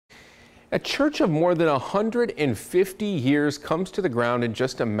A church of more than 150 years comes to the ground in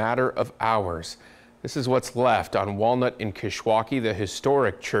just a matter of hours. This is what's left on Walnut in Kishwaukee. The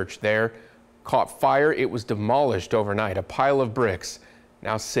historic church there caught fire. It was demolished overnight. A pile of bricks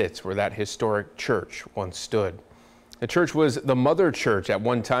now sits where that historic church once stood. The church was the mother church at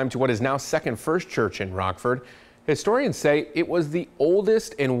one time to what is now Second First Church in Rockford. Historians say it was the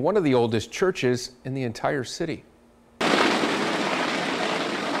oldest and one of the oldest churches in the entire city.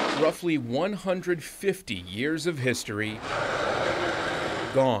 Roughly 150 years of history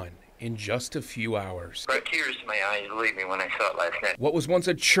gone in just a few hours. Brought tears to my eyes, believe me, when I saw it last night. What was once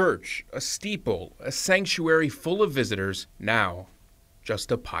a church, a steeple, a sanctuary full of visitors, now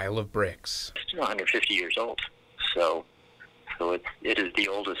just a pile of bricks. It's 150 years old, so it is the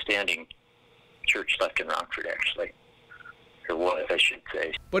oldest standing church left in Rockford, actually. Or was, I should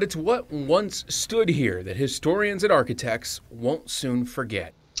say. But it's what once stood here that historians and architects won't soon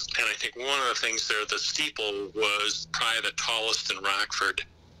forget. And I think one of the things there, the steeple was probably the tallest in Rockford.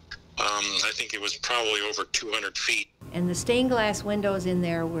 I think it was probably over 200 feet. And the stained glass windows in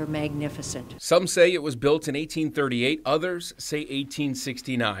there were magnificent. Some say it was built in 1838, others say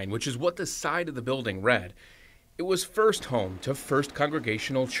 1869, which is what the side of the building read. It was first home to First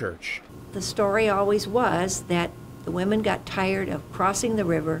Congregational Church. The story always was that the women got tired of crossing the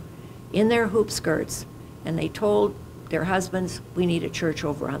river in their hoop skirts, and they told their husbands, we need a church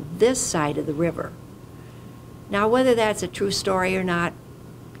over on this side of the river. Now, whether that's a true story or not,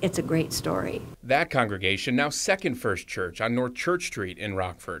 it's a great story. That congregation, now Second First Church on North Church Street in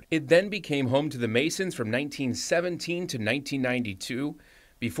Rockford. It then became home to the Masons from 1917 to 1992,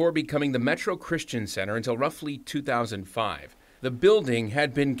 before becoming the Metro Christian Center until roughly 2005. The building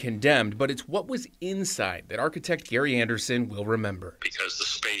had been condemned, but it's what was inside that architect Gary Anderson will remember. Because the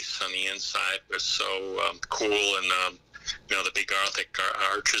space on the inside was so cool, and the big Gothic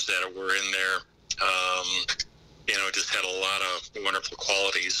arches that were in there, just had a lot of wonderful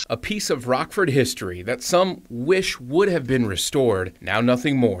qualities. A piece of Rockford history that some wish would have been restored, now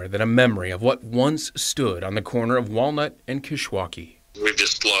nothing more than a memory of what once stood on the corner of Walnut and Kishwaukee. We've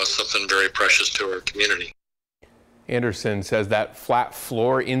just lost something very precious to our community. Anderson says that flat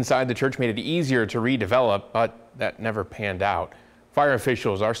floor inside the church made it easier to redevelop, but that never panned out. Fire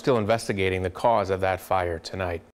officials are still investigating the cause of that fire tonight.